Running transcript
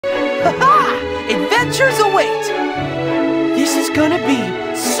Ha-ha! Adventures await! This is gonna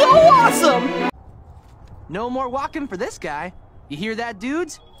be so awesome! No more walking for this guy. You hear that,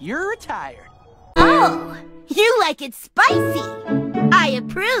 dudes? You're retired. Oh, you like it spicy. I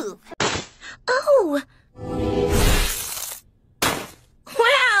approve. Oh!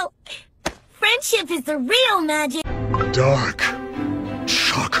 Wow! Friendship is the real magic. Dark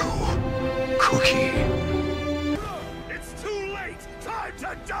Choco Cookie. It's too late! Time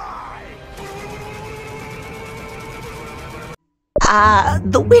to die!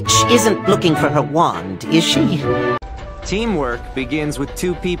 The witch isn't looking for her wand, is she? Teamwork begins with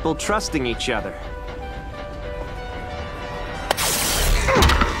two people trusting each other.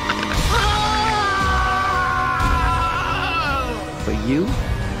 But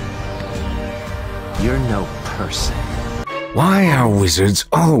you're no person. Why are wizards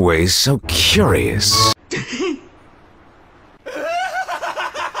always so curious?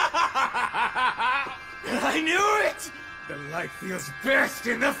 I knew it! The light feels best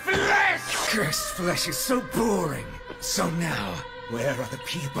in the flesh! Cursed flesh is so boring. So now, where are the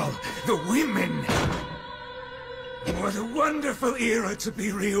people, the women? What a wonderful era to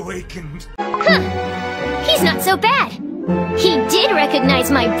be reawakened. Huh. He's not so bad. He did recognize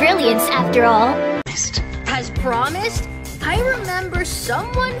my brilliance after all. As promised, I remember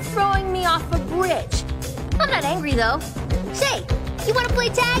someone throwing me off a bridge. I'm not angry though. Say, you wanna play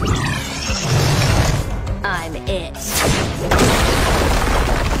tag? I'm it.